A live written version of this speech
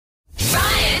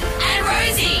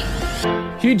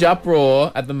Huge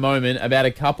uproar at the moment about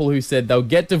a couple who said they'll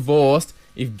get divorced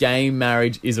if gay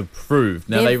marriage is approved.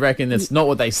 Now, they reckon that's not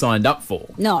what they signed up for.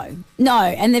 No.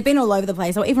 And they've been all over the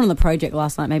place. Or even on the project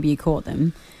last night, maybe you caught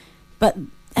them.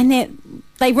 And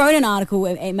they wrote an article.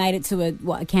 It made it to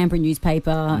a Canberra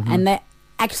newspaper, and they're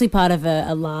actually part of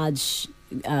a large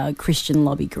Christian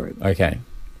lobby group. Okay.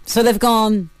 So they've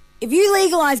gone, if you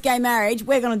legalise gay marriage,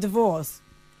 we're going to divorce.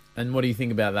 And what do you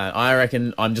think about that? I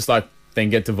reckon I'm just like, then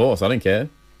get divorced. I don't care.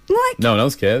 Like, no one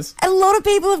else cares. A lot of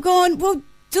people have gone, well,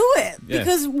 do it. Yeah.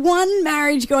 Because one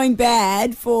marriage going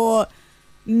bad for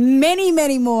many,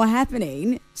 many more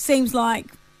happening seems like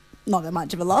not that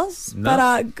much of a loss. No.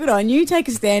 But good on you. Take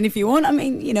a stand if you want. I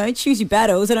mean, choose your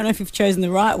battles. I don't know if you've chosen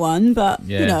the right one, but,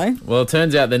 Well, it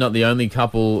turns out they're not the only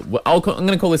couple. I'm going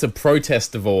to call this a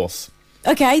protest divorce.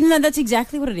 Okay, no, that's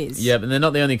exactly what it is. Yep, and they're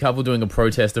not the only couple doing a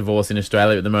protest divorce in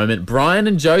Australia at the moment. Brian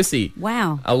and Josie.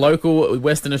 Wow. A local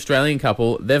Western Australian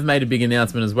couple, they've made a big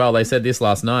announcement as well. They said this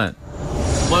last night.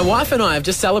 My wife and I have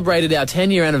just celebrated our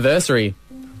 10-year anniversary,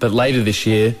 but later this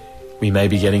year, we may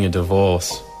be getting a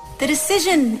divorce. The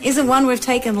decision isn't one we've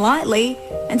taken lightly,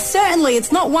 and certainly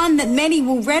it's not one that many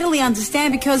will readily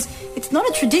understand because it's not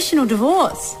a traditional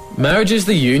divorce. Marriage is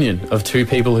the union of two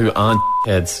people who aren't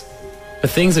heads. But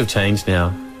things have changed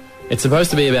now. It's supposed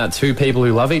to be about two people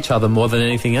who love each other more than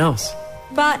anything else.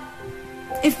 But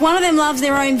if one of them loves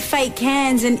their own fake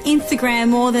cans and Instagram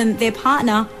more than their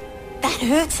partner, that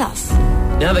hurts us.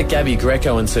 Now that Gabby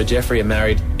Greco and Sir Geoffrey are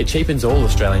married, it cheapens all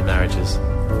Australian marriages.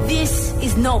 This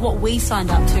is not what we signed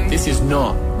up to. This is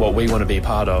not what we want to be a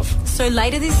part of. So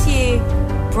later this year,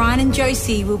 Brian and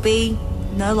Josie will be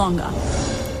no longer.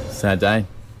 Sad day.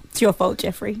 It's your fault,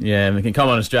 Geoffrey. Yeah, we can come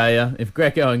on, Australia. If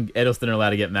Greco and Edelson are allowed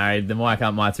to get married, then why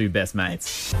can't my two best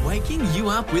mates? Waking you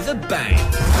up with a bang.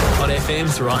 Hot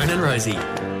FM's Ryan and Rosie.